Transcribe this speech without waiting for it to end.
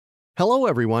Hello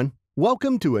everyone,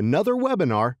 welcome to another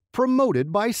webinar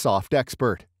promoted by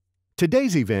SoftExpert.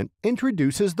 Today's event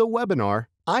introduces the webinar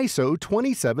ISO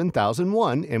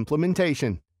 27001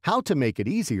 Implementation, How to Make It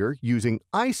Easier Using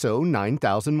ISO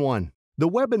 9001. The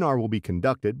webinar will be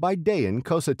conducted by Dejan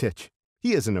Kosutic.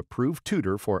 He is an approved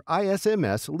tutor for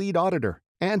ISMS Lead Auditor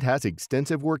and has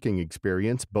extensive working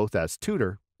experience both as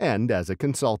tutor and as a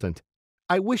consultant.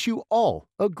 I wish you all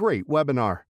a great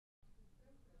webinar.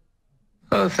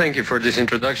 Thank you for this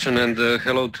introduction, and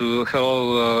hello to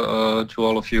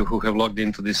all of you who have logged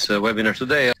into this webinar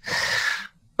today.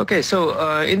 Okay,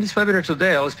 so in this webinar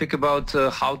today, I'll speak about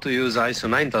how to use ISO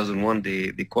 9001,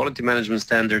 the quality management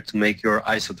standard, to make your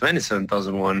ISO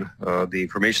 27001, the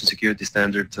information security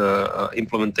standard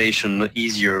implementation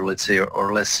easier, let's say,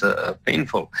 or less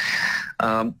painful.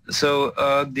 So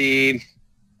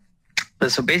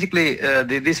basically,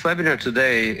 this webinar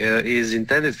today is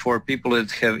intended for people that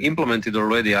have implemented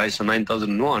already ISO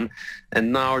 9001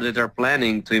 and now that are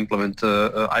planning to implement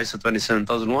ISO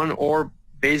 27001, or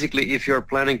basically if you're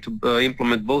planning to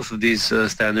implement both of these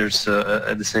standards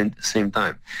at the same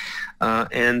time.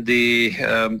 And the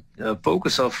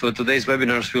focus of today's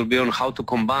webinars will be on how to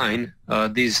combine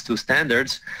these two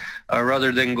standards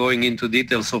rather than going into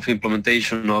details of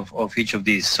implementation of each of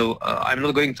these. So I'm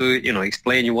not going to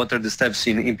explain you what are the steps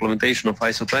in implementation of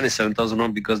ISO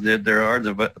 27001 because there are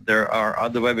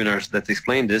other webinars that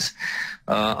explain this.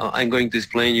 I'm going to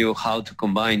explain you how to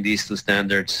combine these two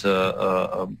standards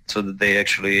so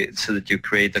that you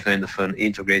create a kind of an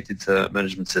integrated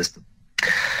management system.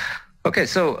 Okay,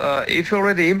 so if you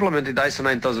already implemented ISO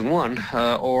 9001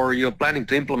 or you're planning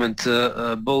to implement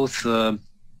both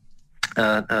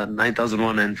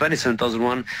 9001 and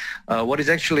 27001, what is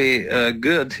actually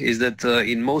good is that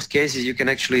in most cases you can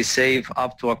actually save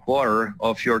up to a quarter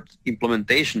of your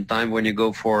implementation time when you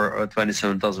go for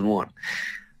 27001.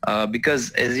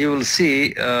 Because as you will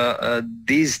see,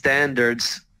 these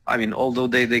standards, I mean, although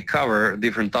they cover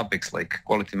different topics like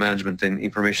quality management and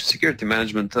information security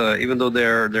management, even though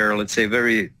they're let's say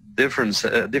very different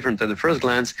at the first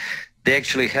glance, they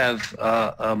actually have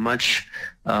much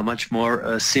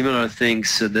more similar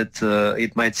things that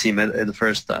it might seem at the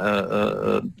first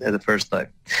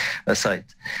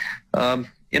sight. And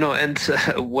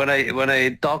when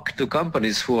I talk to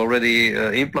companies who already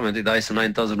implemented ISO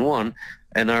 9001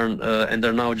 and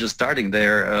are now just starting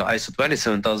their ISO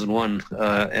 27001,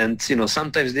 and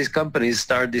sometimes these companies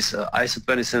start this ISO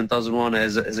 27001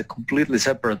 as a completely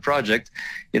separate project.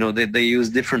 They use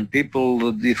different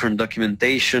people, different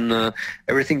documentation,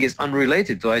 everything is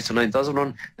unrelated to ISO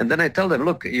 9001, and then I tell them,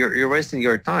 look, you're wasting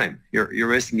your time, you're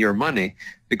wasting your money,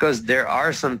 because there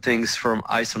are some things from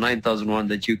ISO 9001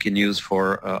 that you can use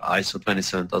for ISO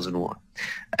 27001.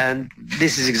 And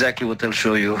this is exactly what I'll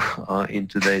show you in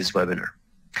today's webinar.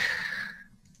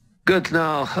 Good.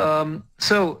 Now,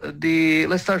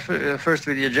 let's start first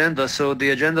with the agenda. So the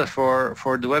agenda for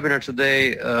the webinar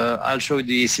today, I'll show you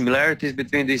the similarities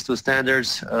between these two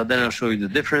standards. Then I'll show you the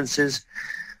differences.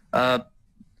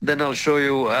 Then I'll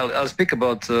speak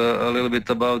about a little bit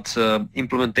about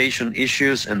implementation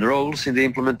issues and roles in the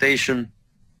implementation.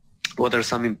 What are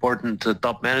some important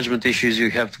top management issues you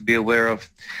have to be aware of?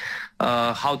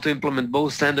 How to implement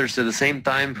both standards at the same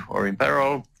time or in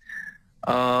parallel.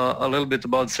 A little bit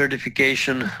about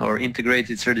certification or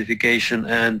integrated certification,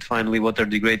 and finally, what are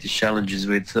the greatest challenges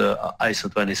with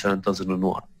ISO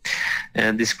 27001.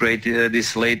 And this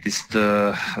latest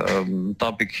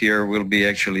topic here will be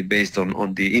actually based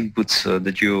on the inputs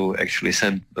that you actually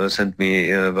sent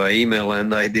me via email,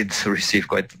 and I did receive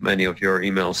quite many of your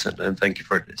emails, and thank you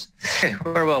for this. Okay,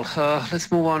 very well.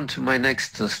 Let's move on to my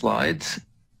next slide.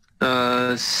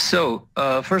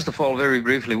 First of all, very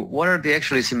briefly, what are the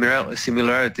actually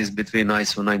similarities between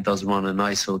ISO 9001 and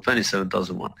ISO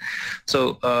 27001?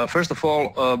 So, first of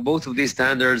all, both of these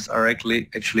standards are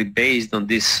actually based on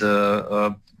this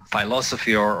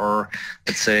philosophy or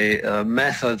let's say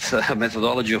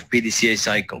methodology of PDCA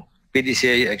cycle.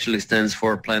 PDCA actually stands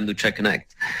for Plan, Do, Check, and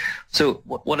Act. So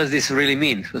what does this really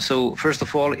mean? So first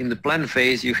of all, in the plan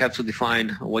phase, you have to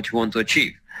define what you want to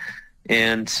achieve.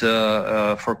 And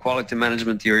for quality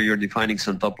management, you're defining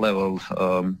some top-level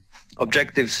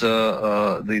objectives,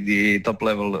 the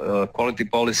top-level quality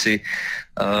policy,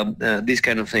 these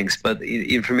kind of things. But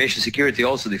information security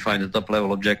also defines the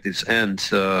top-level objectives and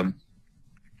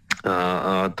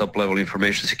top-level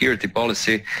information security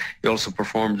policy. You also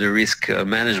perform the risk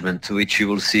management, which you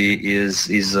will see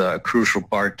is a crucial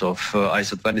part of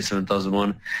ISO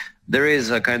 27001. There is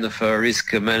a kind of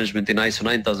risk management in ISO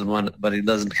 9001, but it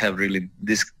doesn't have really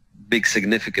this big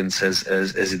significance as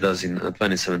it does in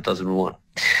 27001.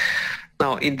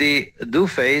 Now, in the do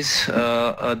phase,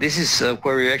 this is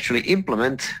where you actually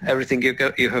implement everything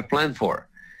you have planned for.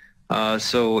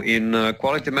 So in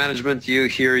quality management, you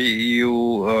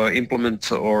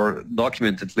implement or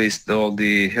document at least all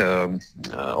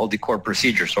the core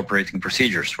procedures, operating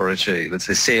procedures for let's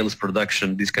say sales,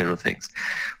 production, these kind of things.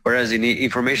 Whereas in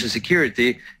information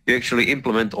security, you actually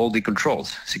implement all the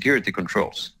controls, security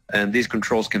controls. And these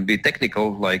controls can be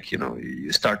technical, like,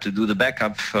 you start to do the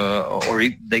backup, or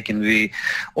they can be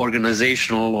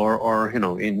organizational or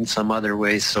in some other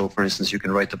ways. So for instance, you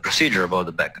can write a procedure about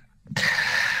the backup.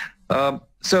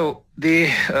 So the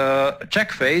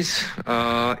check phase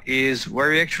is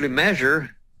where you actually measure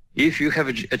if you have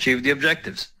achieved the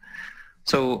objectives.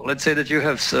 So let's say that you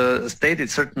have stated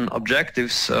certain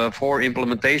objectives for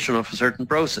implementation of a certain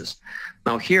process.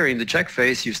 Now here in the check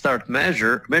phase, you start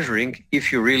measuring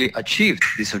if you really achieved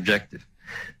this objective.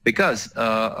 Because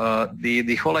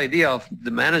the whole idea of the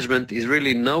management is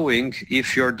really knowing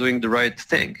if you're doing the right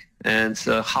thing. And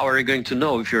how are you going to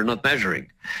know if you're not measuring?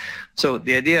 So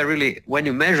the idea really, when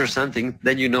you measure something,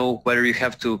 then you know whether you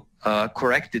have to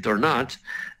correct it or not.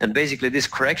 And basically this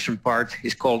correction part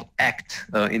is called ACT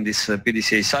in this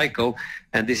PDCA cycle,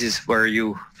 and this is where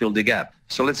you fill the gap.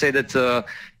 So let's say that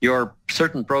your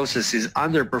certain process is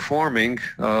underperforming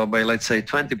by, let's say,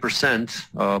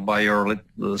 20% by your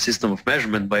system of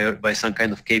measurement, by some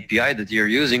kind of KPI that you're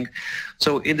using.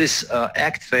 So in this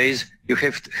ACT phase, you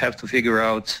have to figure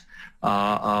out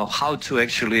how to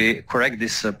actually correct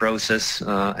this process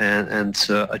and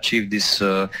achieve this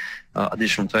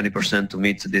additional 20% to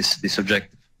meet this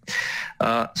objective.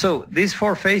 So these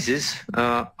four phases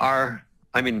are,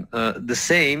 the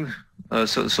same.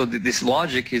 So this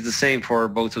logic is the same for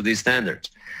both of these standards.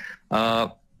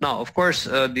 Now, of course,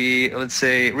 let's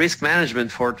say, risk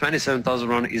management for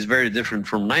 27001 is very different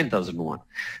from 9001.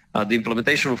 The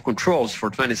implementation of controls for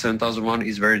 27001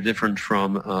 is very different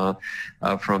from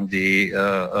the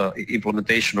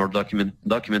implementation or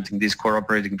documenting these core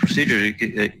operating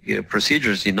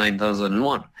procedures in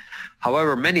 9001.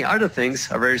 However, many other things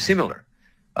are very similar.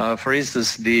 For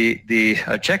instance, the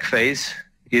check phase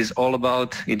is all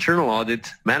about internal audit,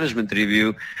 management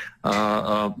review,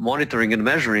 monitoring and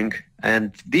measuring,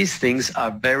 and these things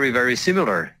are very, very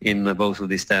similar in both of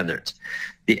these standards.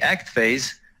 The ACT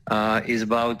phase is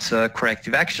about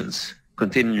corrective actions,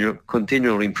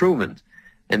 continual improvement,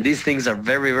 and these things are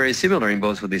very, very similar in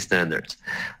both of these standards.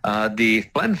 The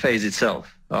plan phase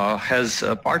itself has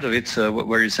a part of it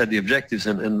where you set the objectives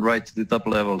and write to the top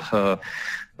level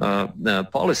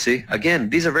policy. Again,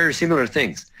 these are very similar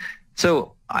things.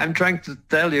 So I'm trying to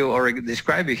tell you or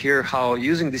describe you here how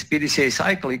using this PDCA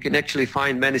cycle you can actually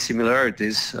find many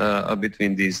similarities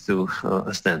between these two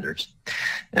standards.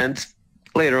 And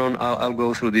later on I'll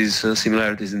go through these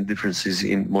similarities and differences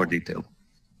in more detail.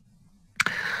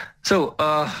 So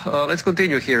let's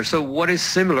continue here. So what is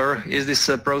similar is this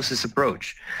process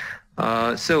approach.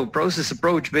 So process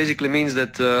approach basically means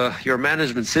that your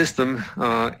management system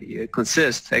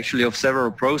consists actually of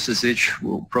several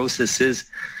processes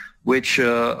which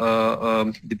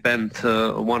depend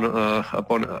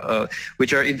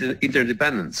which are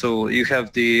interdependent. So you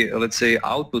have the, let's say,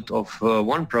 output of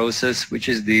one process, which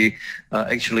is the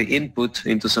actually input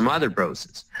into some other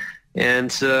process.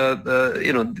 And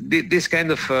this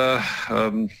kind of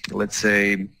let's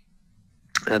say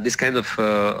this kind of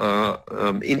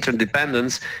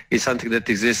interdependence is something that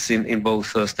exists in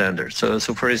both standards. So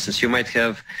for instance, you might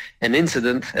have an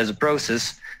incident as a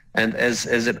process, and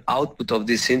as an output of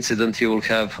this incident, you will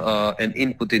have an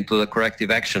input into the corrective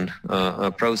action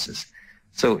process.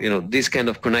 So these kind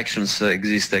of connections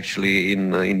exist actually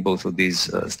in both of these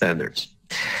standards.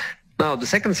 Now, the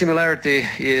second similarity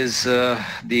is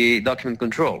the document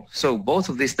control. So both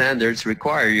of these standards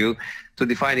require you to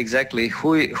define exactly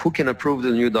who can approve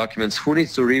the new documents, who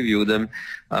needs to review them,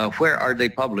 where are they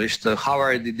published, how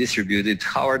are they distributed,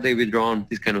 how are they withdrawn,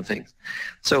 these kind of things.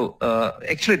 So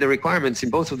actually the requirements in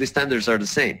both of these standards are the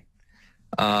same.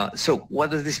 So what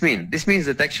does this mean? This means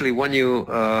that actually when you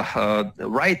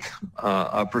write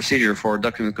a procedure for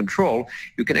document control,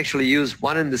 you can actually use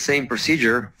one and the same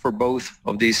procedure for both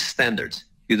of these standards.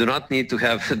 You do not need to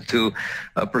have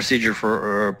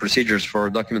procedures for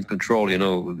document control,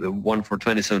 the one for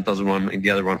 27001 and the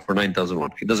other one for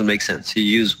 9001. It doesn't make sense. You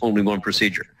use only one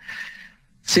procedure.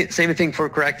 Same thing for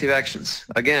corrective actions.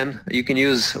 Again, you can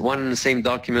use one and the same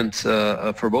document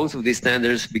for both of these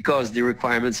standards because the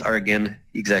requirements are, again,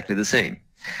 exactly the same.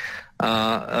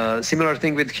 Similar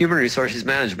thing with human resources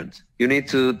management. You need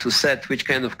to set which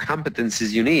kind of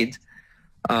competencies you need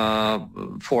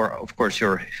for, of course,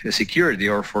 your security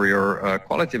or for your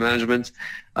quality management,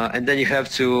 and then you have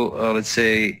to, let's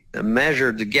say,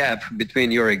 measure the gap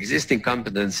between your existing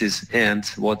competencies and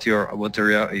what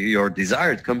are your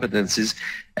desired competencies,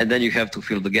 and then you have to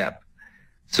fill the gap.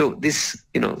 So this,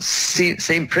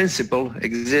 same principle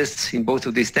exists in both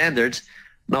of these standards.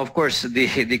 Now, of course,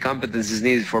 the competencies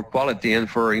needed for quality and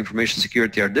for information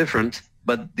security are different,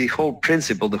 but the whole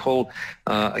principle, the whole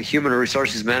human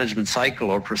resources management cycle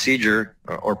or procedure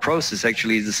or process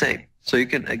actually is the same. So you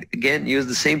can, again, use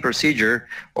the same procedure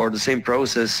or the same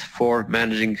process for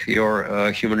managing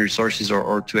your human resources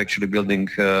or to actually build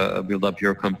up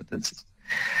your competencies.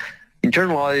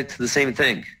 Internal audit, the same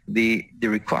thing. The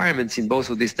requirements in both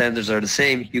of these standards are the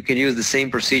same. You can use the same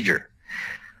procedure.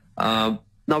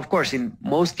 Now, of course, in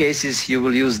most cases, you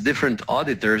will use different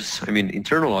auditors,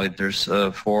 internal auditors,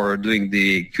 for doing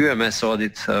the QMS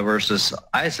audit versus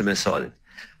ISMS audit.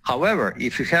 However,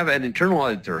 if you have an internal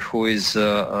auditor who is,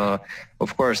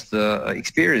 of course,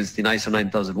 experienced in ISO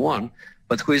 9001,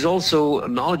 but who is also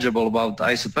knowledgeable about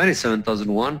ISO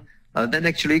 27001, then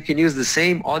actually you can use the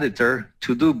same auditor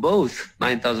to do both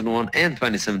 9001 and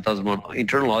 27001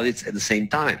 internal audits at the same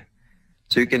time.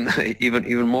 So you can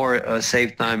even more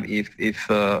save time if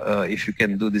you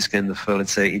can do this kind of,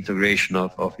 let's say, integration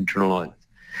of internal audit.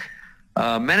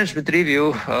 Management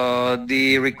review,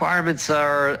 the requirements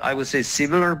are, I would say,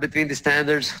 similar between the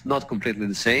standards, not completely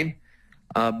the same.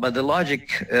 But the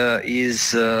logic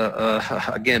is,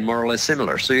 again, more or less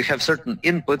similar. So you have certain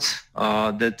inputs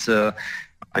that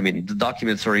the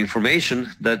documents or information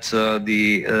that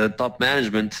the top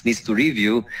management needs to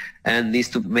review and needs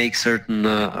to make certain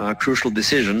crucial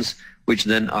decisions, which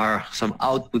then are some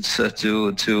outputs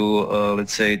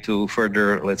let's say, to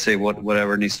further, let's say,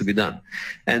 whatever needs to be done.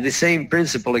 And the same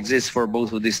principle exists for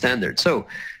both of these standards. So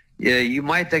you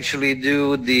might actually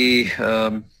do the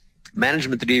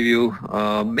management review,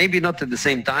 maybe not at the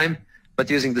same time,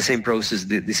 but using the same process,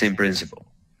 the same principle.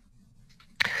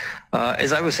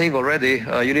 As I was saying already,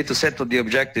 you need to set the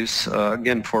objectives,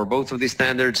 again, for both of these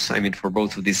standards, for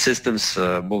both of these systems,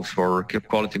 both for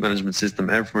quality management system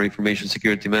and for information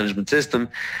security management system,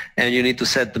 and you need to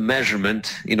set the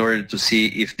measurement in order to see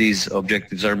if these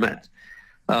objectives are met.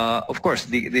 Of course,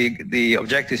 the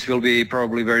objectives will be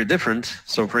probably very different.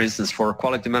 So, for instance, for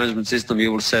quality management system,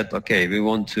 you will set, okay, we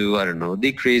want to,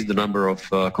 decrease the number of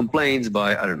complaints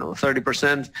by,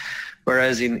 30%.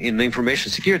 Whereas in the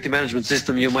information security management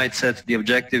system, you might set the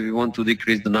objective, you want to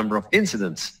decrease the number of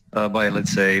incidents by,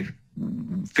 let's say,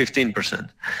 15%.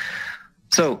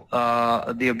 So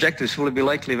the objectives will be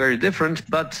likely very different,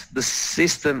 but the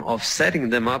system of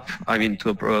setting them up,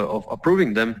 of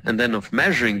approving them and then of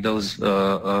measuring those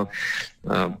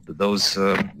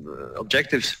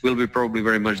objectives will be probably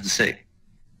very much the same.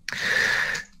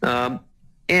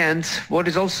 And what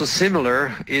is also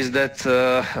similar is that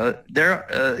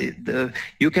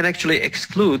you can actually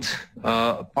exclude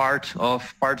parts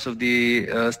of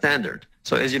the standard.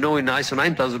 So as you know, in ISO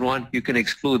 9001, you can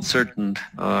exclude certain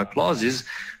clauses,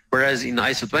 whereas in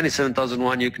ISO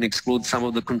 27001, you can exclude some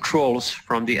of the controls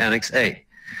from the Annex A.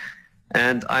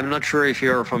 And I'm not sure if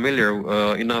you're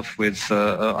familiar enough with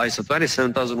ISO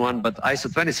 27001, but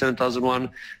ISO 27001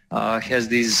 has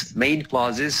these main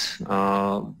clauses.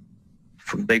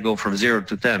 They go from 0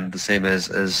 to 10, the same as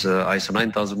ISO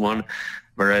 9001,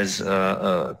 whereas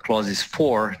clauses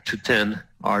 4 to 10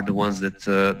 are the ones that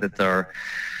are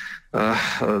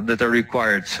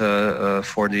required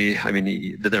for the,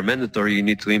 that are mandatory. You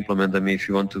need to implement them if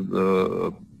you want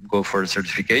to go for a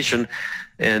certification.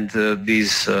 And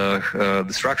the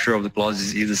structure of the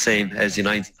clauses is the same as in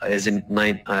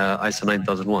ISO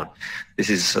 9001. This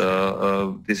is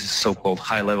so-called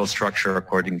high-level structure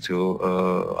according to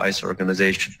ISO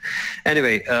organization.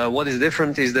 Anyway, what is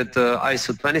different is that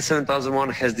ISO 27001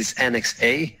 has this Annex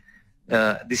A.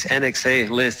 This Annex A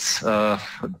lists,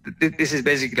 this is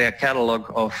basically a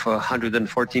catalog of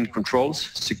 114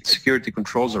 controls, security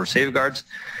controls or safeguards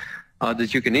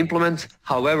that you can implement.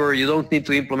 However, you don't need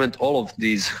to implement all of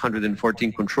these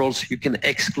 114 controls. You can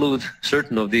exclude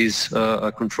certain of these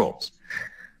controls.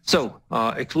 So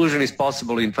exclusion is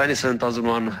possible in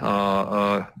 27001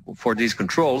 for these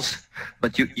controls,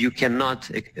 but you cannot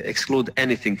exclude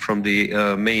anything from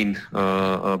the main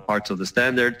parts of the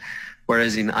standard.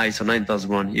 Whereas in ISO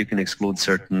 9001, you can exclude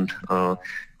certain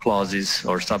clauses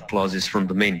or sub-clauses from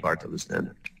the main part of the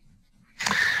standard.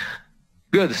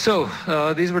 Good. So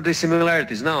these were the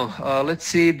similarities. Now let's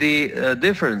see the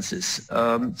differences.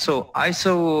 So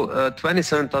ISO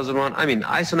 27001,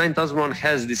 ISO 9001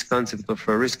 has this concept of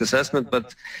risk assessment,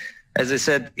 but as I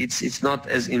said, it's not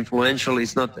as influential,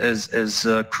 it's not as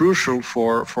crucial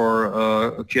for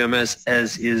QMS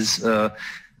as is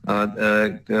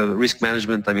risk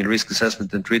management, I mean risk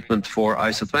assessment and treatment for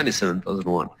ISO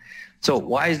 27001. So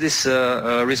why is this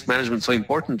risk management so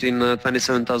important in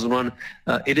 27001?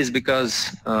 It is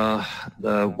because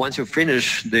once you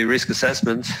finish the risk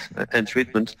assessment and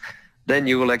treatment, then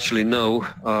you will actually know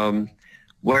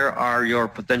where are your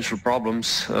potential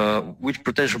problems, which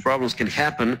potential problems can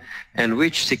happen, and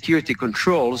which security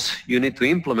controls you need to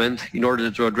implement in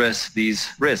order to address these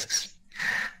risks.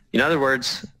 In other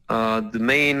words, the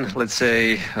main, let's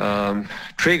say,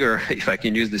 trigger, if I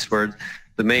can use this word,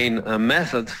 the main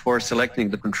method for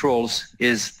selecting the controls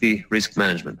is the risk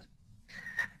management.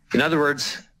 In other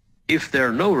words, if there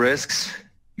are no risks,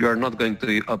 you are not going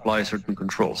to apply certain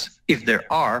controls. If there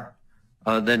are,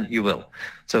 then you will.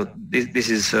 So this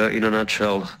is, in a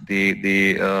nutshell,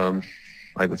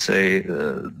 I would say,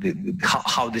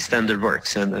 how the standard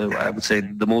works, and I would say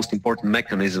the most important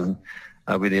mechanism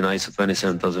within ISO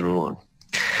 27001.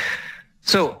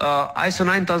 So ISO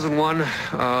 9001,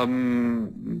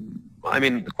 I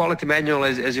mean, the quality manual,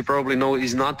 as you probably know,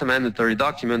 is not a mandatory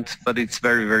document, but it's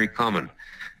very, very common.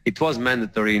 It was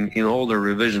mandatory in older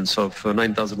revisions of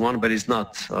 9001, but it's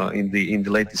not in the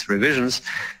latest revisions.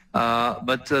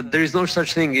 But there is no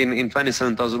such thing in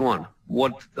 27001.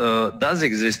 What does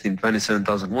exist in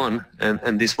 27001,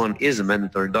 and this one is a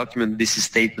mandatory document, this is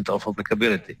statement of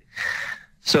applicability.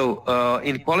 So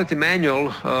in quality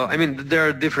manual, I mean, there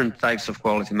are different types of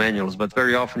quality manuals, but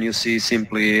very often you see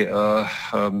simply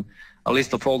a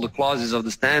list of all the clauses of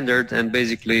the standard and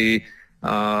basically,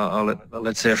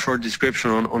 let's say, a short description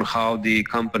on how the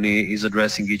company is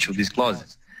addressing each of these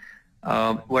clauses.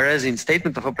 Whereas in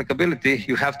statement of applicability,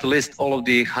 you have to list all of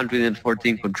the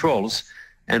 114 controls,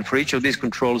 and for each of these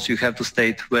controls you have to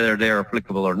state whether they are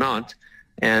applicable or not,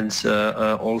 and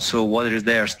also what is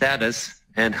their status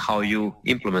and how you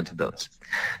implemented those.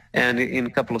 And in a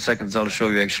couple of seconds I'll show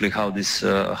you actually how this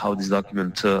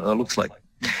document looks like.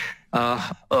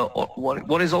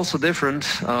 What is also different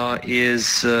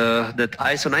is that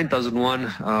ISO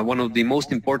 9001, one of the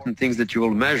most important things that you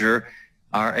will measure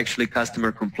are actually customer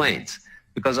complaints,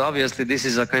 because obviously this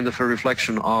is a kind of a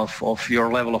reflection of your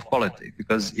level of quality,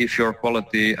 because if your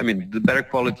quality, I mean, the better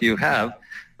quality you have,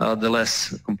 the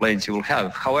less complaints you will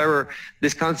have. However,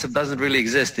 this concept doesn't really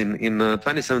exist in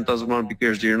 27001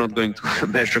 because you're not going to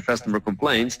measure customer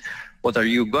complaints. What are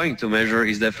you going to measure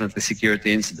is definitely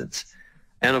security incidents.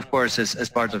 And of course, as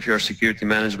part of your security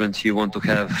management, you want to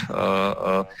have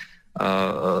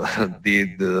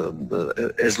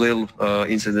as little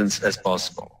incidents as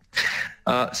possible.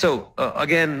 So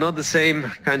again, not the same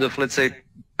kind of, let's say,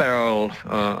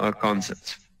 parallel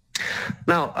concepts.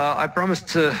 Now, I promised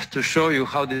to show you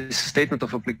how this statement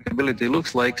of applicability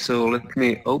looks like, so let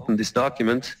me open this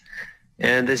document.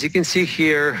 And as you can see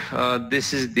here,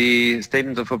 this is the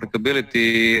statement of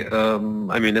applicability,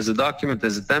 I mean, as a document,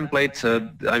 as a template.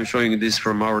 I'm showing you this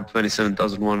from our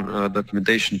 27001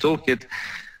 documentation toolkit.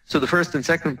 So the first and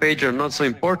second page are not so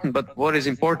important, but what is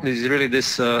important is really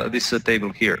this, table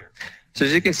here. So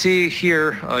as you can see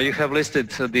here, you have listed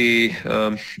the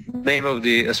name of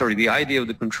the, the ID of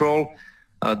the control,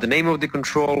 the name of the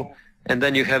control, and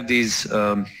then you have these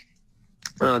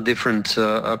different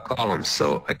columns.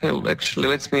 So I can actually,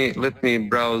 let me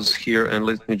browse here and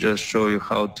let me just show you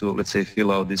how to, let's say,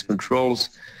 fill out these controls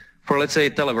for, let's say,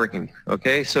 teleworking.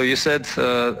 Okay, so you said,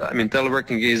 I mean,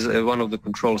 teleworking is one of the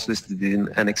controls listed in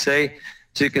Annex A.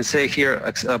 So you can say here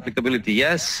applicability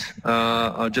yes,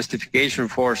 justification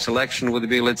for selection would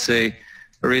be, let's say,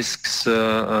 risks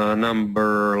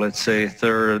number, let's say,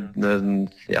 20,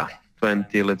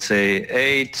 let's say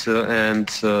 8,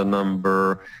 and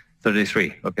number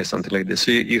 33, okay, something like this.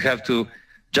 So you have to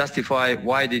justify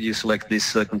why did you select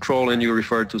this control, and you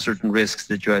refer to certain risks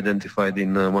that you identified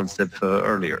in one step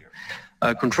earlier.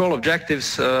 Control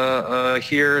objectives,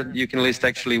 here you can list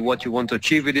actually what you want to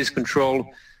achieve with this control.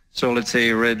 So let's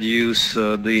say reduce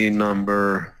the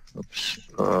number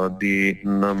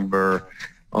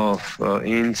of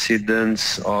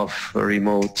incidents of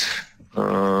remote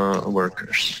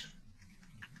workers,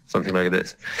 something like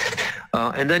this.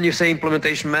 And then you say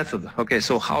implementation method. Okay,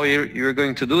 so how you're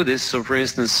going to do this. So for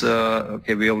instance,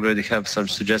 okay, we already have some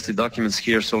suggested documents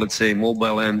here. So let's say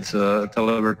mobile and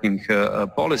teleworking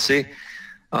policy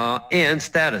and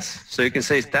status. So you can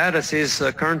say status is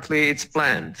currently it's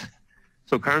planned.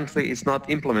 So currently it's not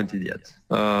implemented yet.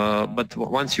 But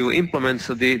once you implement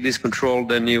this control,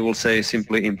 then you will say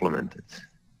simply implement it.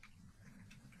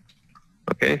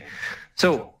 Okay,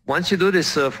 so once you do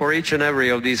this for each and every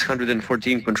of these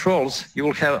 114 controls, you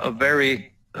will have a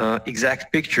very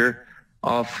exact picture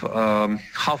of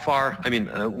how far,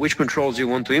 which controls you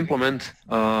want to implement,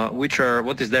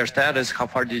 what is their status, how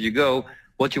far did you go,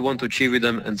 what you want to achieve with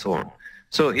them, and so on.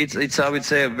 So it's I would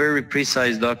say, a very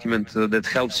precise document that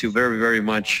helps you very, very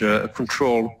much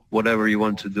control whatever you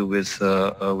want to do with your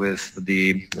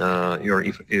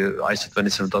ISO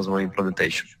 27001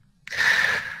 implementation.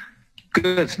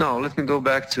 Good. Now let me go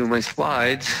back to my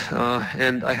slide,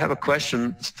 and I have a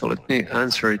question, so let me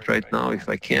answer it right now if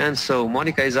I can. So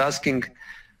Monica is asking,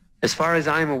 as far as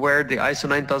I'm aware, the ISO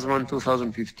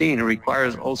 9001-2015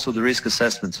 requires also the risk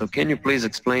assessment. So can you please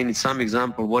explain in some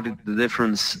example what is the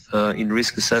difference in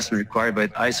risk assessment required by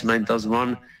ISO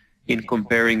 9001 in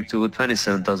comparing to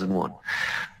 27001?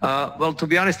 Well, to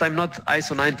be honest, I'm not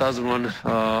ISO 9001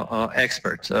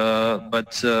 expert,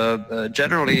 but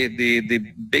generally the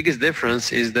biggest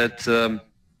difference is that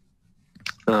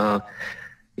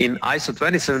in ISO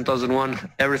 27001,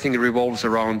 everything revolves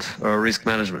around risk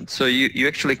management. So you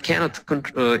actually cannot,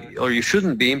 or you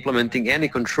shouldn't be implementing any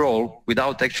control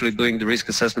without actually doing the risk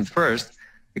assessment first,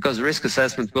 because risk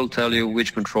assessment will tell you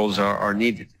which controls are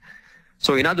needed.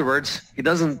 So in other words, it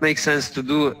doesn't make sense to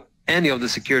do any of the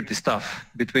security stuff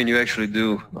between you actually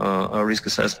do a risk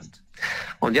assessment.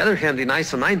 On the other hand, in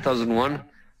ISO 9001,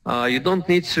 you don't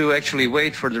need to actually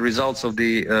wait for the results of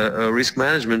the risk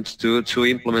management to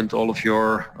implement all of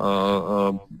your,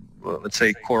 let's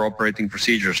say, core operating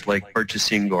procedures like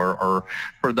purchasing or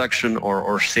production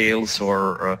or sales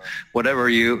or whatever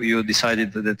you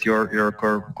decided that your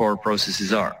core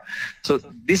processes are. So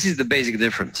this is the basic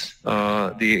difference.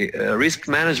 The risk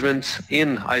management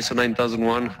in ISO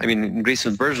 9001, in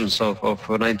recent versions of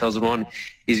 9001,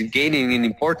 is gaining in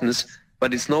importance,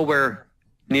 but it's nowhere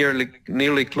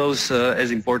nearly close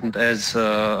as important as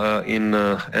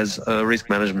risk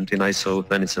management in ISO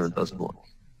 27001.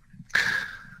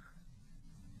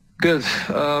 Good.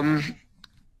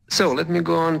 So let me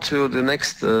go on to the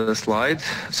next slide.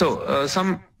 So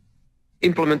some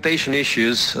implementation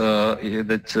issues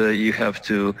that you have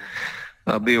to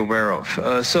be aware of.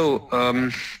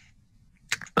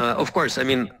 Of course,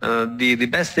 the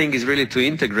best thing is really to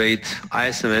integrate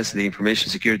ISMS, the Information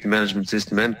Security Management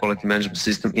System, and Quality Management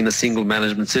System in a single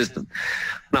management system.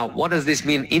 Now, what does this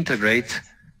mean, integrate?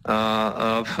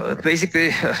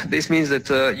 Basically, this means that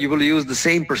you will use the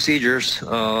same procedures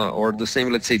or the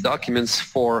same, let's say, documents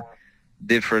for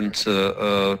different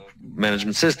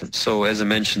management systems. So as I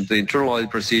mentioned, the internal audit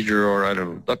procedure, or I don't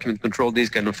know, document control, these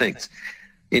kind of things.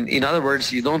 In other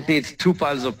words, you don't need two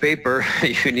piles of paper,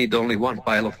 you need only one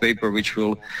pile of paper which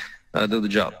will do the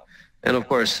job. And of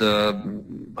course,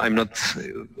 I'm not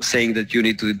saying that you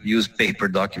need to use paper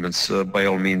documents. By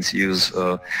all means, use,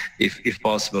 if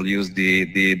possible, use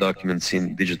the documents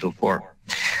in digital form.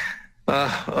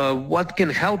 What can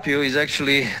help you is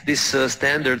actually this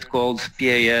standard called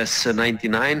PAS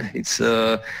 99.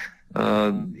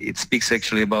 It speaks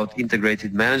actually about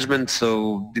integrated management.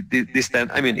 So this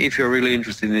if you're really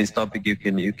interested in this topic, you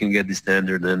can get the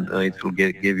standard, and it will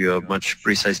give you a much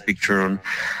precise picture on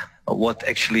what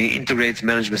actually integrated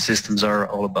management systems are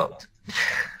all about.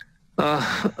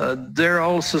 There are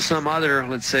also some other,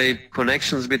 let's say,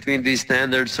 connections between these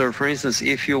standards. So for instance,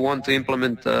 if you want to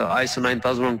implement ISO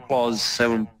 9001 clause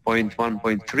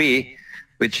 7.1.3,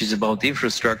 which is about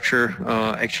infrastructure,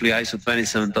 actually ISO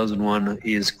 27001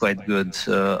 is quite good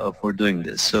for doing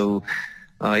this. So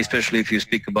especially if you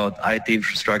speak about IT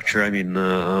infrastructure,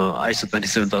 ISO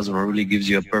 27001 really gives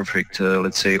you a perfect,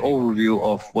 let's say, overview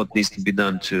of what needs to be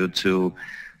done to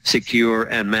secure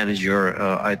and manage your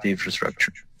IT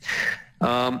infrastructure.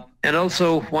 And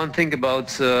also, one thing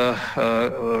about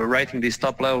writing this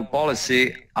top-level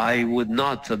policy, I would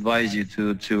not advise you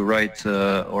to write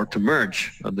or to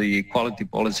merge the quality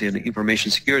policy and the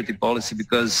information security policy,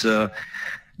 because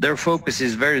their focus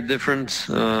is very different.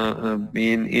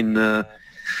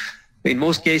 In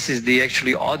most cases, the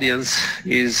actually audience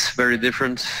is very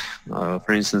different.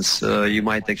 For instance, you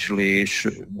might actually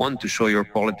want to show your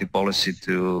quality policy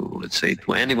to, let's say,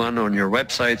 to anyone on your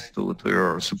website, to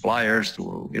your suppliers,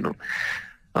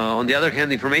 On the other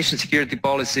hand, information security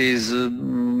policy is,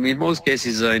 in most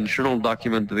cases, an internal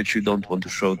document which you don't want to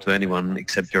show to anyone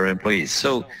except your employees.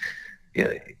 So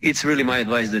it's really my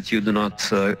advice that you do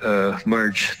not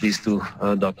merge these two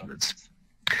documents.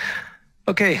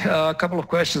 Okay, a couple of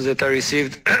questions that I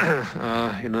received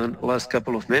in the last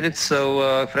couple of minutes.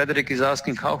 So Frederick is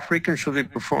asking, how frequent should we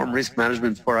perform risk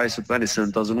management for ISO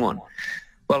 27001?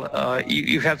 Well,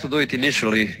 you have to do it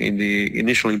initially, in the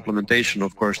initial implementation,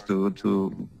 of course, to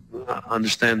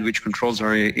understand which controls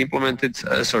are implemented,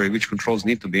 which controls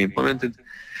need to be implemented.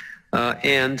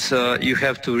 and you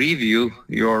have to review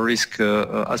your risk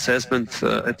assessment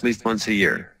at least once a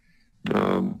year.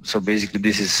 So basically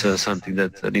this is something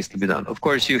that needs to be done. Of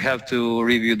course, you have to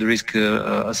review the risk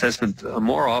assessment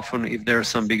more often if there are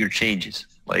some bigger changes,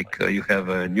 like you have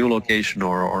a new location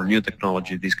or new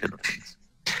technology, these kind of things.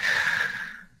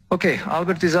 Okay,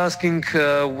 Albert is asking,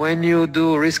 when you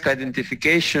do risk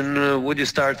identification, would you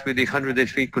start with the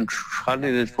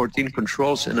 114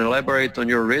 controls and elaborate on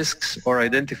your risks, or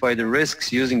identify the risks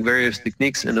using various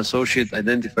techniques and associate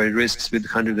identified risks with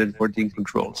 114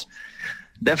 controls?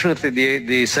 Definitely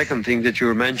the second thing that you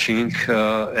were mentioning,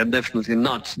 and definitely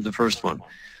not the first one.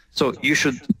 So you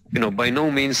should, by no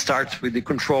means start with the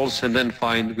controls and then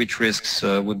find which risks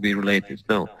would be related.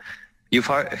 No. You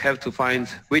have to find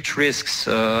which risks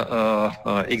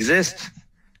exist,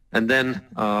 and then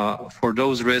for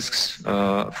those risks,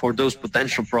 for those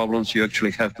potential problems, you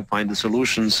actually have to find the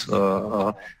solutions,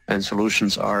 and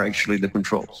solutions are actually the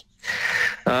controls.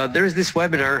 There is this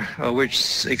webinar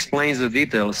which explains the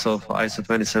details of ISO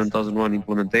 27001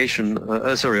 implementation,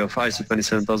 of ISO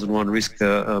 27001 risk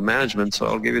management, so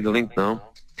I'll give you the link now.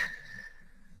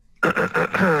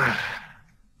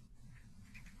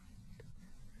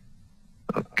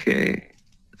 Okay,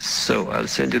 so I'll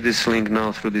send you this link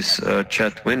now through this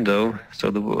chat window. So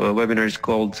the webinar is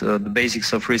called The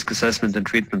Basics of Risk Assessment and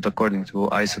Treatment According to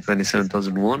ISO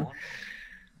 27001.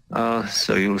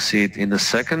 So you'll see it in a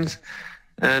second.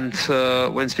 And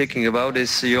when speaking about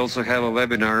this, you also have a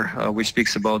webinar which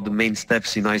speaks about the main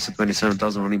steps in ISO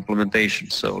 27001 implementation.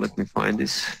 So let me find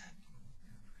this.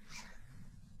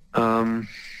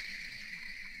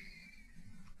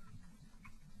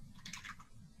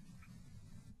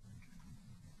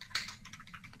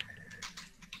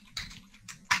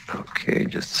 Okay,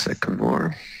 just a second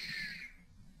more.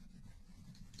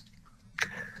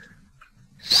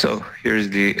 So here's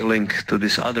the link to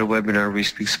this other webinar which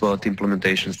speaks about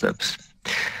implementation steps.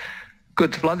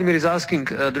 Good. Vladimir is asking,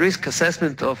 the risk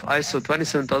assessment of ISO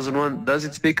 27001, does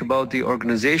it speak about the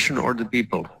organization or the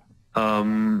people?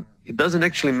 It doesn't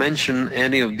actually mention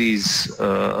any of these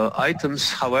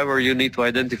items. However, you need to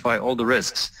identify all the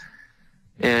risks.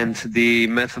 And the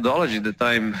methodology that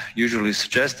I'm usually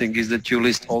suggesting is that you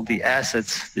list all the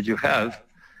assets that you have.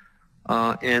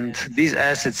 And these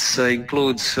assets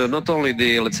includes not only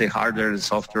the, let's say, hardware and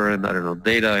software and, I don't know,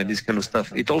 data and this kind of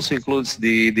stuff. It also includes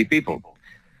the people.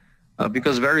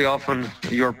 Because very often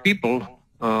your people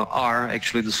are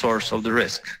actually the source of the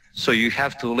risk. So you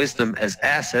have to list them as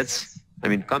assets, I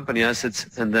mean company assets,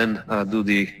 and then do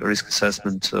the risk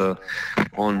assessment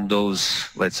on those,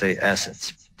 let's say,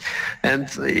 assets. And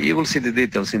you will see the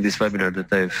details in this webinar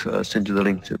that I've sent you the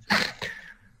link to.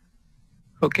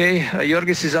 Okay,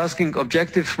 Jorgis is asking,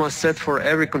 objective must set for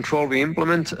every control we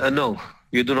implement? No,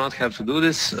 you do not have to do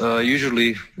this.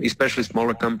 Usually, especially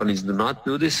smaller companies do not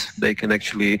do this. They can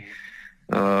actually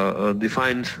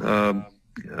define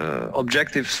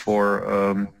objectives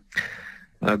for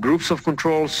groups of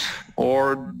controls,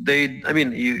 or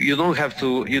you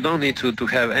don't need to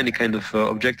have any kind of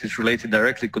objectives related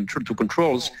directly to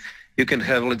controls. You can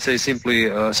have, let's say, simply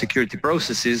security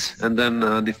processes, and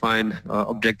then define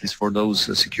objectives for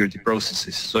those security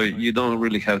processes. So you don't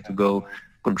really have to go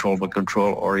control by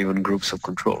control or even groups of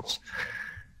controls.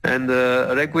 And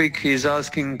Regwick is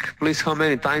asking, please, how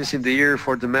many times in the year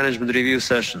for the management review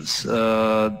sessions?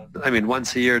 I mean,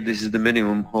 once a year, this is the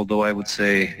minimum, although I would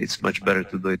say it's much better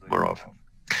to do it more often.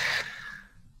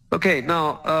 Okay,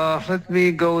 now let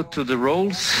me go to the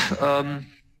roles.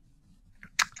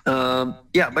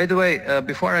 Yeah, by the way,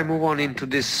 before I move on into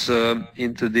this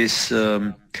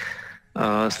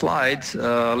slide,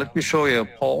 let me show you a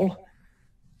poll.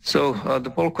 So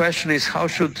the poll question is, how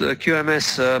should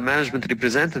QMS management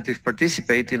representative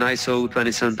participate in ISO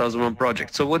 27001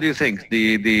 project? So what do you think?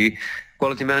 The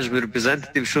quality management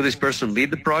representative, should this person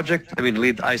lead the project? I mean,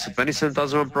 lead ISO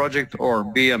 27001 project, or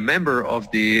be a member of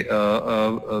the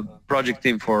project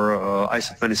team for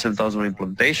ISO 27001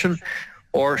 implementation?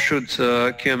 Or should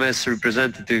QMS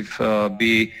representative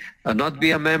not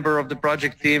be a member of the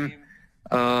project team,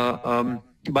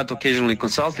 but occasionally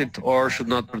consult it, or should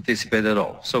not participate at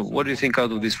all? So what do you think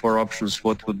out of these four options?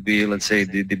 What would be, let's say,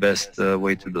 the best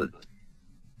way to do it?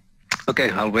 Okay,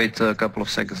 I'll wait a couple of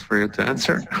seconds for you to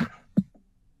answer.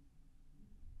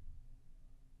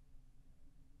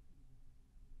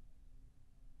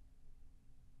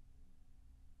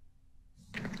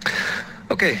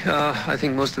 Okay, I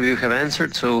think most of you have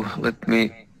answered, so let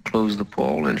me close the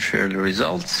poll and share the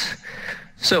results.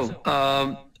 So,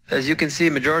 as you can see,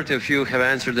 majority of you have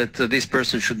answered that this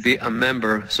person should be a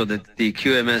member, so that the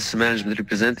QMS management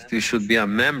representative should be a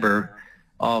member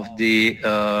of the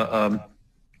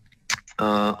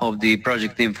of the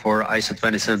project team for ISO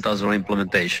 27001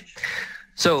 implementation.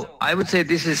 So I would say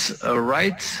this is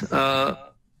right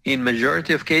in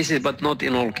majority of cases, but not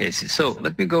in all cases. So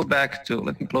let me go back to,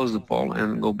 let me close the poll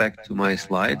and go back to my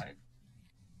slide.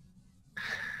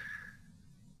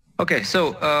 Okay,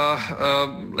 so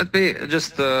let me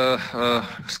just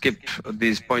skip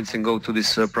these points and go to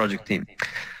this project team.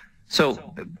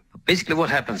 So basically what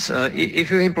happens,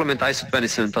 if you implement ISO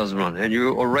 27001 and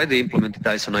you already implemented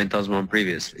ISO 9001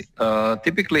 previously,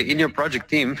 typically in your project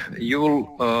team, you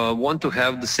will want to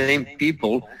have the same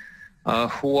people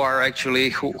who are actually,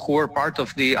 who are part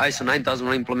of the ISO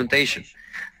 9001 implementation.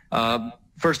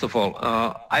 First of all,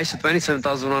 ISO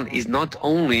 27001 is not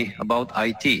only about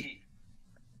IT.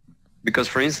 Because,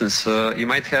 for instance, you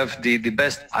might have the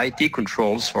best IT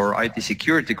controls or IT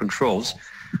security controls,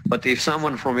 but if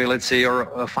someone from, let's say,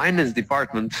 your finance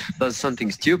department does something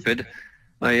stupid,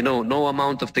 no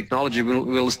amount of technology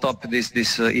will stop this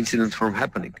incident from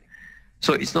happening.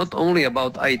 So it's not only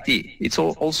about IT, it's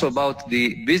also about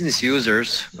the business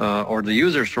users or the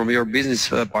users from your business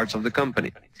parts of the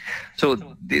company. So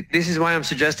this is why I'm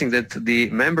suggesting that the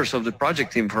members of the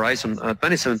project team for ISO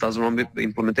 27001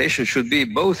 implementation should be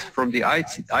both from the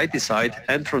IT side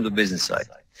and from the business side.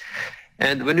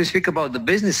 And when you speak about the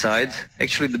business side,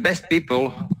 actually the best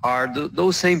people are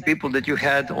those same people that you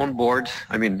had on board,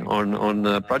 I mean on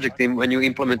the project team when you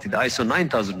implemented ISO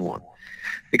 9001.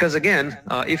 Because again,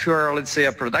 if you are, let's say,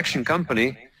 a production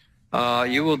company,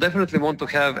 you will definitely want to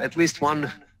have at least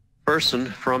one person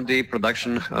from the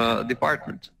production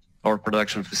department or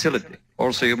production facility.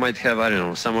 Also, you might have, I don't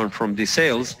know, someone from the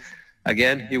sales.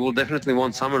 Again, you will definitely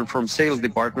want someone from sales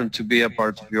department to be a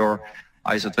part of your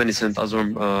ISO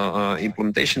 27001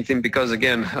 implementation team, because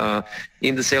again,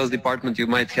 in the sales department, you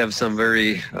might have some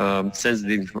very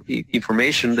sensitive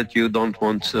information that you don't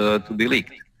want to be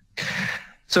leaked.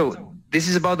 So this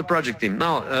is about the project team.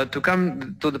 Now, to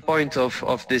come to the point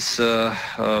of this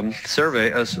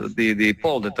survey, the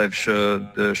poll that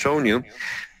I've shown you.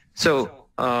 So,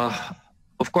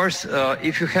 of course,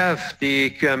 if you have the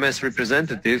QMS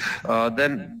representative,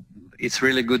 then it's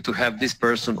really good to have this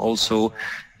person also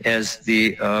as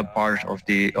the part of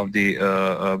the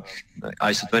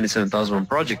ISO 27001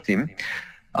 project team.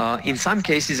 In some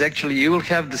cases, actually, you will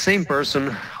have the same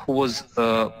person who was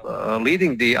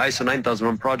leading the ISO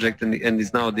 9001 project and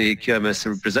is now the QMS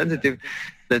representative,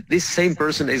 that this same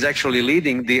person is actually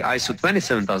leading the ISO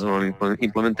 27001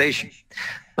 implementation.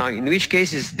 Now, in which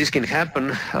cases this can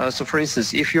happen, so for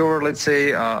instance, if you're, let's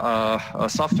say, a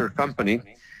software company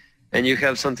and you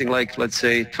have something like, let's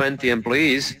say, 20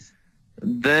 employees,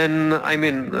 then, I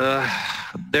mean,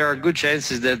 there are good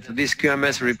chances that this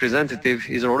QMS representative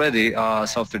is already a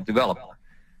software developer,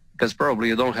 because probably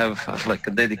you don't have like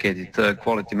a dedicated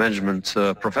quality management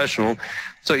professional.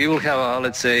 So you will have a,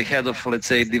 let's say, head of, let's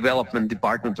say, development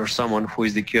department or someone who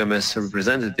is the QMS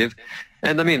representative.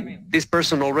 And I mean, this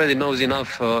person already knows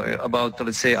enough about,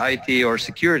 let's say, IT or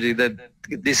security that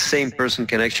this same person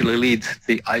can actually lead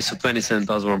the ISO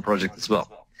 27001 project as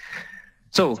well.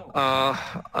 So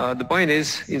the point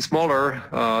is, in smaller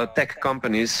tech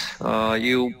companies,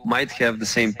 you might have the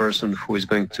same person who is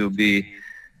going to be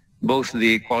both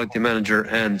the quality manager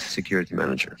and security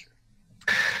manager.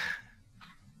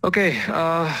 Okay,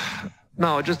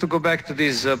 now just to go back to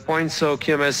these points, so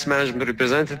QMS management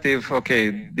representative,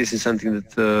 okay, this is something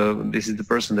that, this is the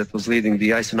person that was leading the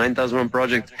ISO 9001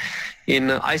 project.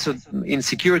 In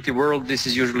security world, this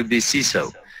is usually the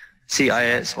CISO.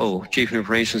 CISO, Chief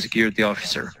Information Security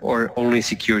Officer, or only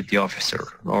Security Officer,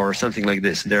 or something like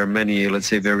this. There are many, let's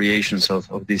say, variations of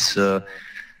this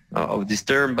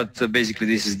term, but basically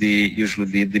this is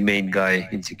usually the main guy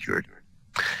in security.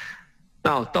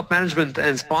 Now, top management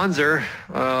and sponsor,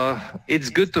 it's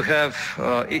good to have,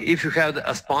 if you have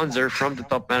a sponsor from the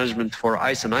top management for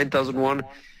ISO 9001,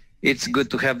 it's good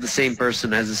to have the same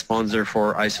person as a sponsor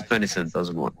for ISO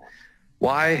 27001.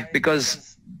 Why?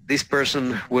 Because this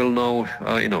person will know,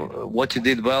 what you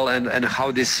did well and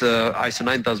how this ISO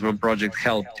 9001 project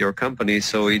helped your company.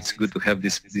 So it's good to have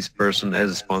this person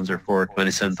as a sponsor for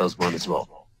 27001 as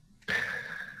well.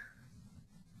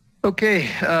 Okay,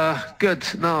 good.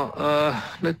 Now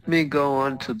let me go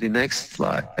on to the next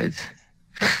slide.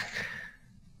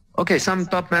 Okay, some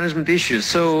top management issues.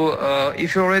 So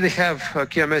if you already have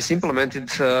QMS implemented,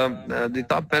 the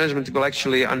top management will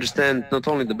actually understand not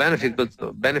only the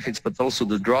benefits, but also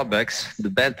the drawbacks, the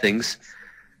bad things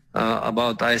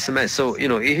about ISMS. So,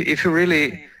 if you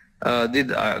really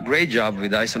did a great job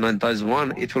with ISO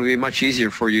 9001, it will be much easier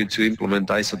for you to implement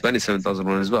ISO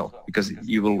 27001 as well, because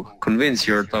you will convince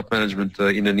your top management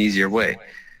in an easier way.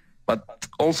 But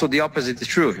also the opposite is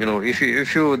true. You know, if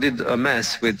you did a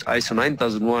mess with ISO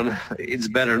 9001, it's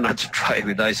better not to try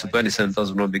with ISO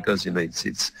 27001 because, you know,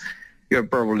 you're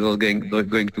probably not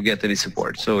going to get any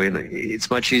support. So, you know, it's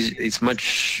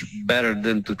much better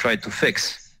than to try to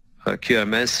fix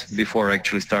QMS before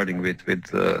actually starting with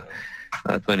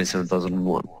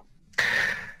 27001.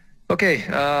 Okay,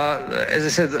 as I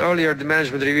said earlier, the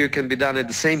management review can be done at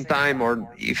the same time, or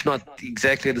if not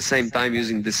exactly at the same time,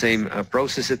 using the same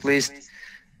process at least.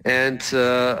 And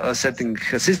a system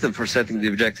for setting the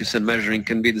objectives and measuring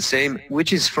can be the same,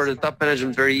 which is for the top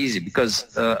management very easy because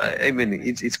I mean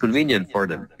it's convenient for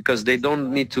them because they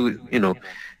don't need to, you know,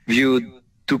 view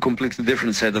two completely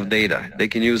different set of data. They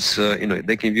can use you know,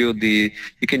 they can view they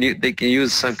can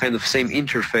use some kind of same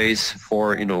interface for,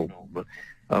 you know,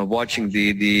 watching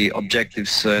the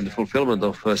objectives and the fulfillment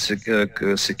of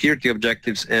security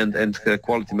objectives and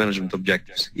quality management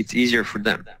objectives. It's easier for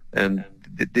them, and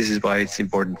this is why it's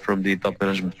important from the top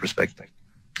management perspective.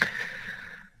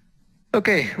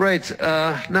 Okay, right.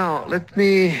 Now let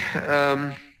me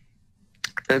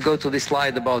go to this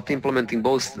slide about implementing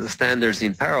both standards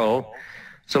in parallel.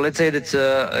 So let's say that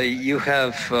you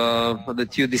have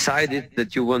that you decided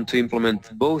that you want to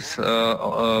implement both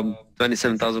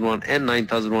 27001 and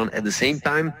 9001 at the same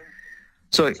time.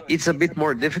 So it's a bit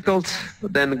more difficult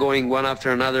than going one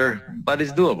after another, but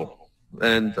it's doable.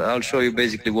 And I'll show you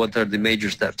basically what are the major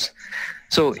steps.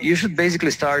 So you should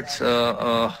basically start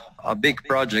a big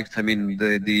project, I mean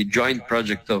the joint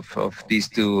project of these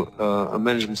two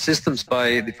management systems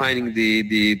by defining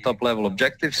the top level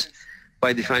objectives,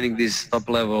 by defining these top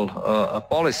level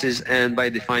policies, and by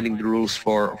defining the rules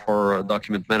for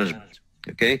document management.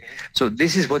 Okay, so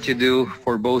this is what you do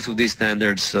for both of these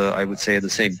standards, I would say, at the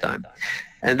same time.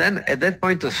 And then at that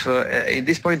point of, in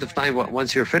this point of time,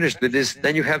 once you're finished with this,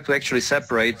 then you have to actually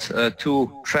separate two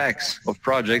tracks of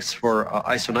projects for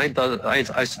ISO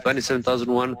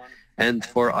 27001 and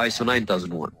for ISO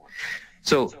 9001.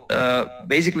 So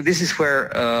basically this is where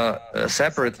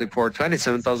separately for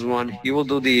 27001 you will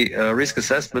do the risk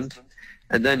assessment,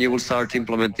 and then you will start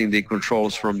implementing the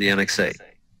controls from the NXA.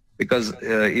 Because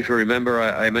if you remember,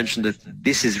 I mentioned that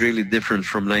this is really different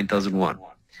from 9001.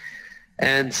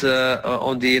 And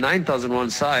on the 9001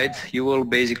 side, you will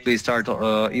basically start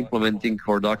implementing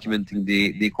or documenting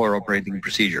the core operating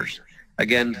procedures.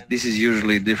 Again, this is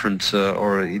usually different,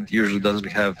 or it usually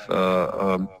doesn't have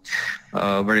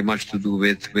very much to do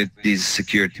with these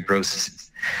security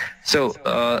processes. So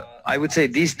I would say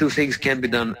these two things can be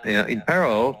done in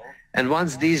parallel. And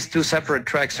once these two separate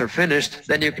tracks are finished,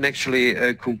 then you can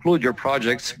actually conclude your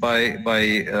projects by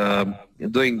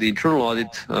doing the internal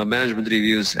audit, management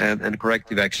reviews, and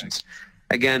corrective actions.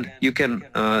 Again, you can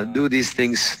do these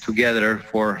things together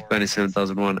for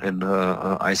 27001 and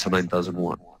ISO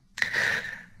 9001.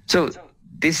 So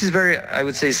this is very, I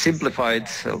would say, simplified,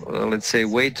 let's say,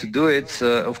 way to do it.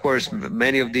 Of course,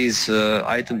 many of these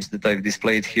items that I've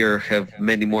displayed here have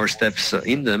many more steps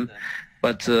in them.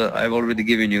 But I've already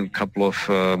given you a couple of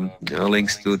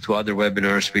links to other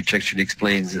webinars which actually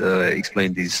explain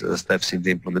these steps in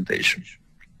the implementation.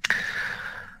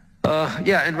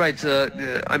 Yeah, and right,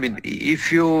 I mean,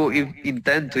 if you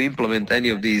intend to implement any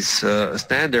of these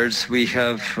standards, we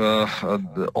have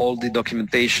all the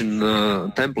documentation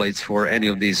templates for any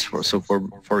of these,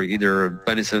 for either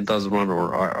 27001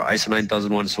 or ISO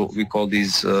 9001, so we call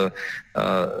these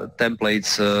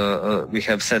templates, we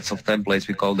have sets of templates,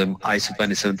 we call them ISO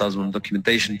 27001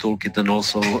 documentation toolkit and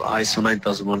also ISO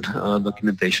 9001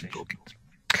 documentation toolkit.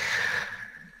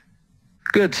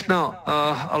 Good. Now,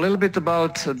 a little bit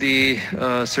about the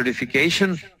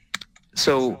certification.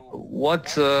 So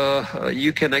what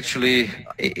you can actually,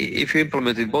 if you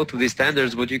implemented both of these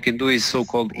standards, what you can do is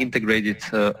so-called integrated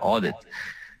audit.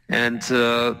 And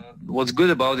what's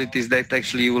good about it is that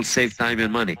actually you will save time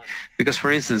and money. Because,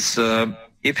 for instance,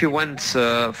 if you went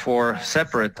for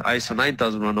separate ISO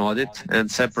 9001 audit and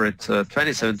separate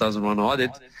 27001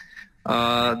 audit,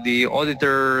 the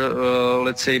auditor,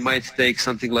 let's say, might take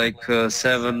something like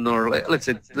 7, or let's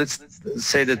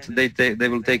say that they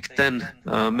will take 10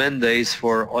 man days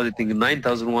for auditing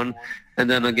 9001, and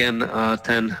then again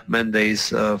 10 man days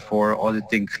for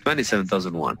auditing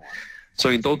 27001. So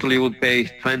in total you would pay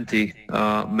 20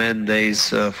 man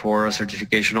days for a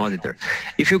certification auditor.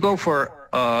 If you go for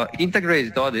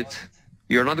integrated audit,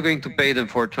 you're not going to pay them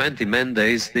for 20 man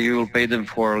days, you will pay them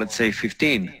for, let's say,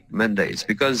 15 man days,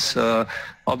 because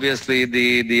obviously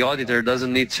the auditor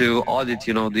doesn't need to audit,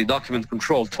 you know, the document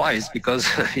control twice, because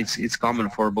it's common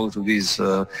for both of these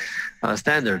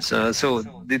standards. So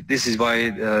this is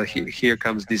why here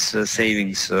comes this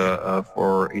savings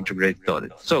for integrated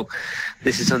audit. So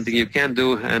this is something you can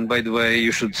do, and by the way,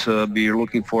 you should be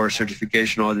looking for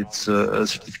certification audits,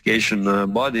 certification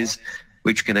bodies,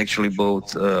 which can actually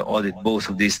both audit both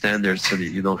of these standards, so that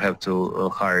you don't have to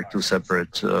hire two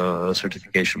separate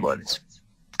certification bodies.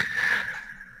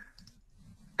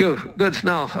 Good.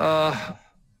 Now,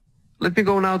 let me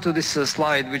go now to this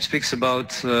slide, which speaks about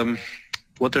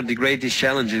what are the greatest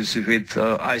challenges with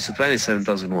ISO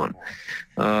 27001.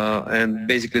 And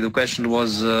basically the question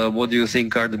was, what do you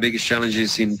think are the biggest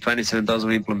challenges in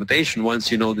 27001 implementation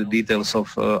once you know the details of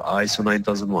ISO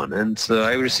 9001? And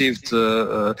I received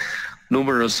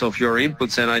numerous of your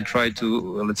inputs, and I try to,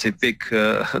 let's say, pick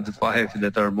the 5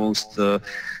 that are most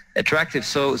attractive.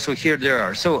 So here there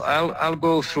are. So I'll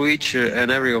go through each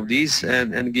and every of these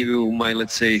and give you my,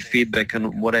 let's say, feedback on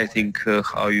what I think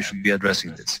how you should be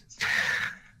addressing this.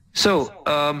 So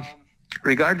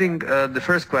regarding the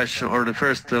first question, or the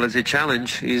first, let's say,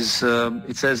 challenge is,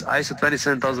 it says ISO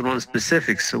 27001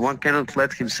 specifics. So one cannot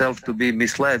let himself to be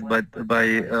misled by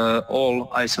all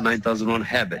ISO 9001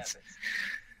 habits.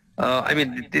 I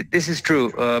mean, this is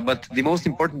true, but the most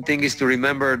important thing is to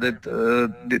remember that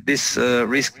this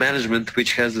risk management,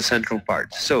 which has the central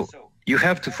part. So you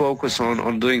have to focus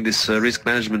on doing this risk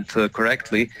management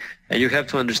correctly, and you have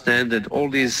to understand that all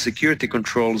these security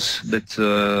controls that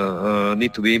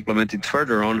need to be implemented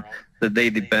further on, that they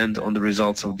depend on the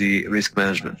results of the risk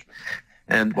management.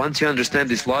 And once you understand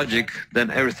this logic,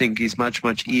 then everything is much,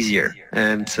 much easier.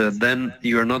 And then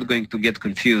you are not going to get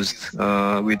confused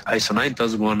with ISO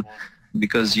 9001,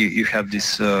 because you have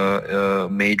this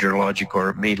major logic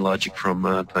or main logic from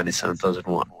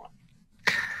 27001.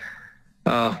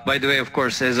 By the way, of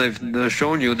course, as I've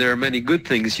shown you, there are many good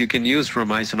things you can use from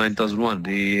ISO 9001,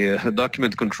 the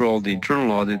document control, the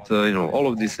internal audit, you know, all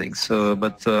of these things.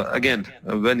 But again,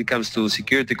 when it comes to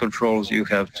security controls, you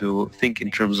have to think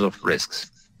in terms of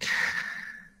risks.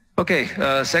 Okay,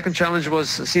 second challenge was,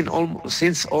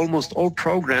 since almost all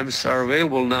programs are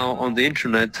available now on the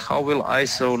internet, how will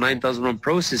ISO 9001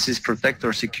 processes protect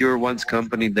or secure one's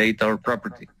company data or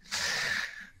property?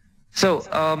 So,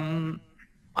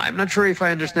 I'm not sure if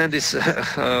I understand this,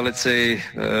 let's say,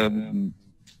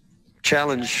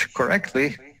 challenge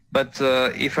correctly, but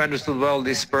if I understood well,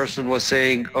 this person was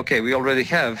saying, okay, we already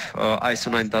have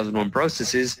ISO 9001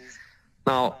 processes.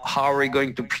 Now, how are we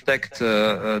going to protect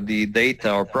the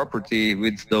data or property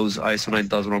with those ISO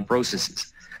 9001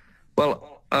 processes? Well,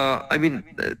 I mean,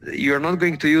 you're not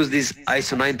going to use these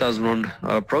ISO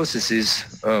 9001 processes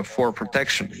for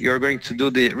protection. You're going to do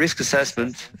the risk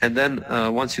assessment, and then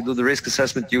once you do the risk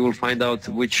assessment, you will find out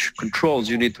which controls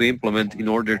you need to implement in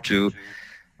order to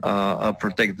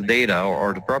protect the data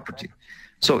or the property.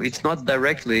 So it's not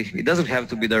directly, it doesn't have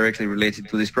to be directly related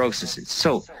to these processes.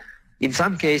 So in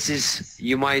some cases,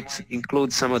 you might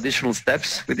include some additional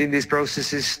steps within these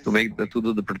processes to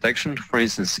do the protection. For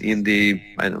instance, in the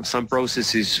some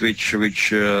processes which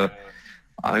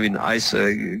I mean,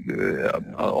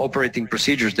 operating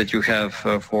procedures that you have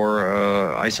for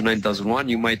ISO 9001,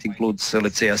 you might include,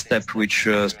 let's say, a step which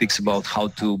speaks about how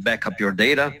to back up your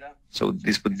data. So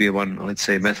this would be one, let's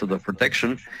say, method of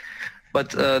protection.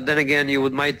 But then again, you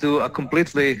might do a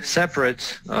completely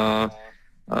separate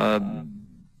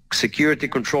security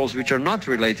controls which are not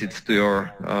related to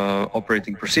your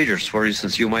operating procedures. For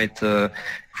instance, you might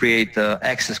create an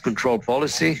access control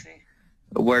policy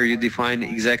where you define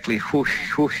exactly who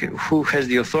has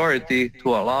the authority to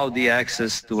allow the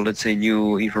access to, let's say,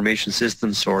 new information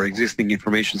systems or existing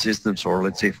information systems, or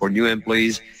let's say for new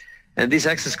employees. And this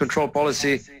access control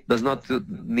policy does not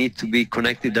need to be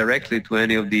connected directly to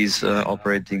any of these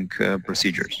operating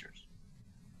procedures.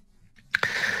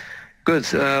 Good.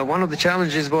 One of the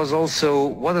challenges was also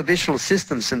what additional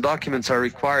systems and documents are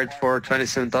required for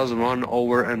 27001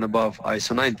 over and above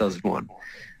ISO 9001.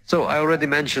 So I already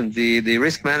mentioned the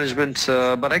risk management,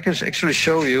 but I can actually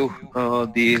show you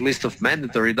the list of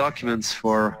mandatory documents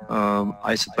for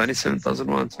ISO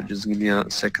 27001. So just give me a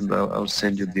second, I'll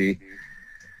send you the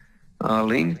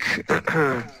link.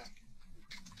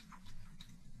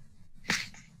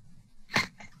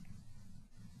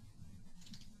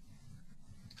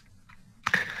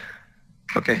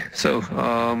 Okay, so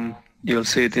You'll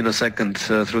see it in a second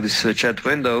through this chat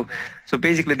window. So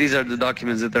basically, these are the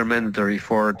documents that are mandatory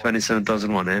for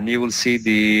 27001, and you will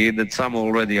see that some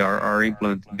already are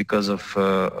implemented because of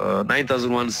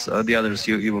 9001s. The others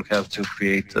you will have to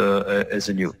create as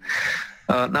a new.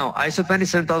 Now, ISO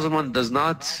 27001 does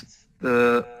not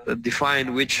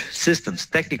define which systems,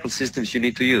 technical systems you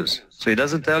need to use. So it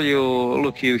doesn't tell you,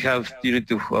 look, you need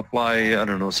to apply, I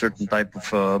don't know, certain type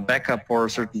of backup or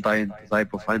certain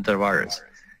type of antivirus.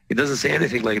 It doesn't say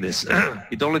anything like this.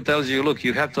 It only tells you, look,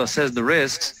 you have to assess the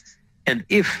risks, and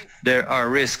if there are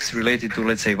risks related to,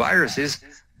 let's say, viruses,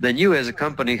 then you as a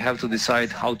company have to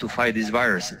decide how to fight these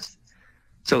viruses.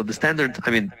 So the standard,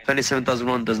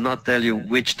 27001 does not tell you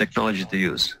which technology to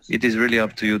use. It is really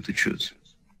up to you to choose.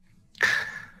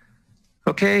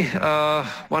 Okay,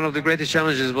 one of the greatest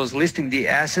challenges was listing the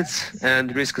assets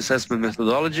and risk assessment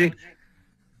methodology.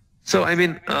 So,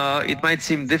 it might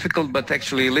seem difficult, but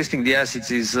actually listing the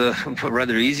assets is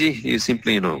rather easy. You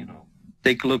simply,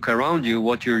 take a look around you,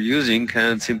 what you're using,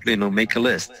 and simply, make a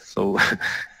list. So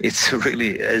it's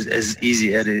really as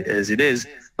easy as it is.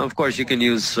 Of course, you can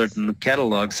use certain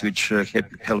catalogs which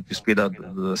help you speed up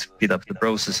the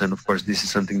process. And of course, this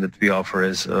is something that we offer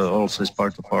as also as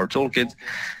part of our toolkit.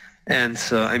 And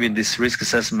this risk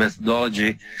assessment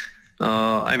methodology,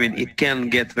 it can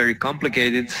get very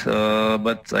complicated,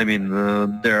 but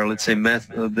there are, let's say,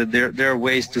 there are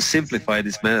ways to simplify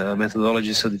this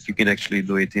methodology so that you can actually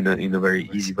do it in a very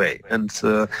easy way. And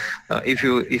if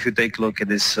you take a look at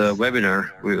this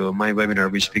webinar, my webinar,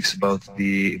 which speaks about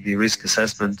the risk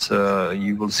assessment,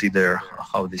 you will see there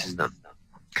how this is done.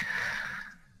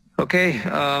 Okay,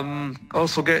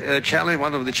 also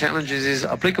one of the challenges is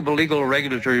applicable legal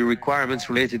regulatory requirements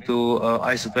related to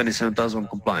ISO 27001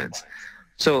 compliance.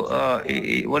 So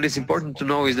what is important to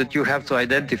know is that you have to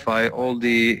identify all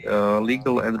the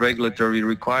legal and regulatory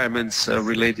requirements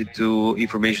related to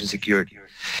information security.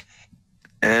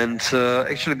 And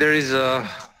actually there is a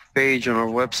page on our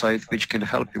website which can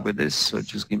help you with this, so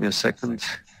just give me a second.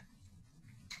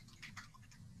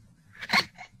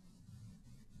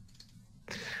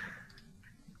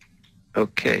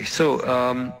 Okay, so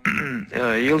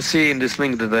you'll see in this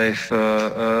link that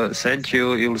I've sent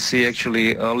you, you'll see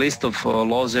actually a list of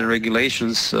laws and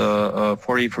regulations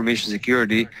for information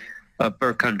security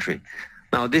per country.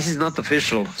 Now, this is not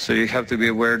official, so you have to be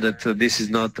aware that this is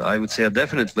not, I would say, a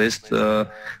definite list, but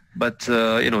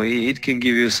it can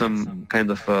give you some kind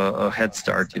of a head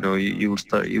start. You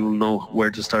will know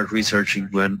where to start researching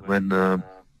when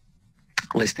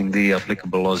listing the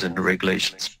applicable laws and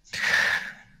regulations.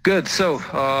 Good. So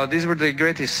these were the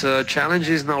greatest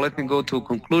challenges. Now let me go to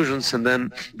conclusions and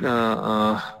then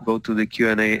go to the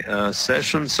Q&A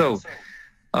session. So,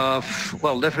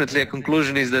 well, definitely a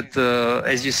conclusion is that,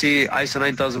 as you see, ISO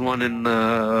 9001 and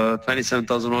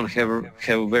 27001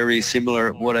 have very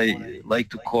similar, what I like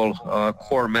to call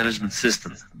core management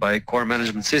system. By core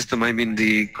management system, I mean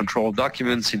the control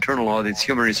documents, internal audits,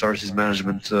 human resources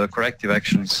management, corrective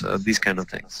actions, these kind of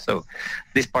things. So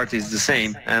this part is the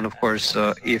same, and of course,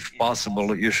 if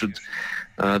possible, you should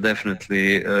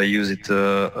definitely use it.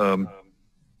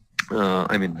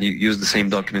 Use the same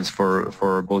documents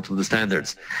for both of the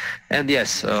standards. And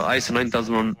yes, ISO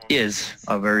 9001 is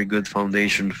a very good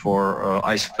foundation for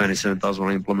ISO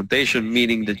 27001 implementation,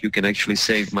 meaning that you can actually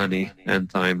save money and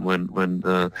time when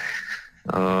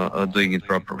doing it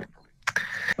properly.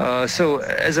 So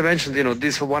as I mentioned,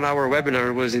 this 1-hour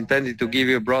webinar was intended to give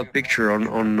you a broad picture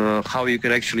on how you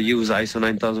can actually use ISO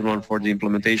 9001 for the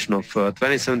implementation of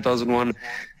 27001.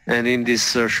 And in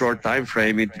this short time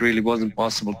frame, it really wasn't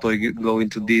possible to go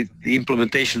into the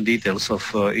implementation details of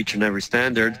each and every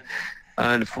standard.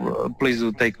 And please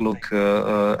do take a look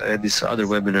at these other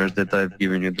webinars that I've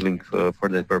given you the link for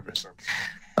that purpose.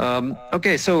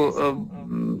 Okay, so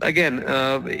again,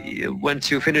 once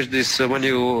you finish this, once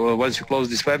you close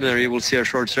this webinar, you will see a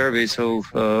short survey. So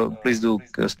please do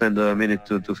spend a minute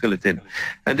to fill it in.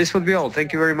 And this would be all.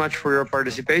 Thank you very much for your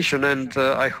participation, and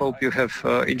I hope you have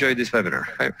enjoyed this webinar.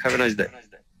 Have a nice day.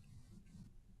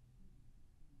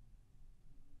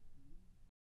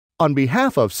 On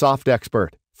behalf of SoftExpert,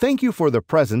 thank you for the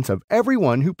presence of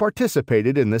everyone who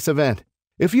participated in this event.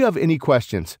 If you have any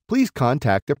questions, please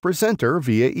contact the presenter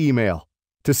via email.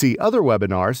 To see other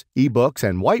webinars, ebooks,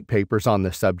 and white papers on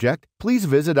the subject, please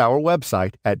visit our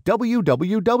website at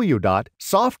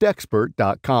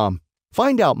www.softexpert.com.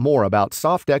 Find out more about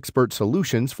SoftExpert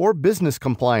solutions for business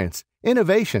compliance,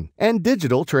 innovation, and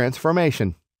digital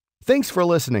transformation. Thanks for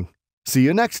listening. See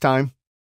you next time.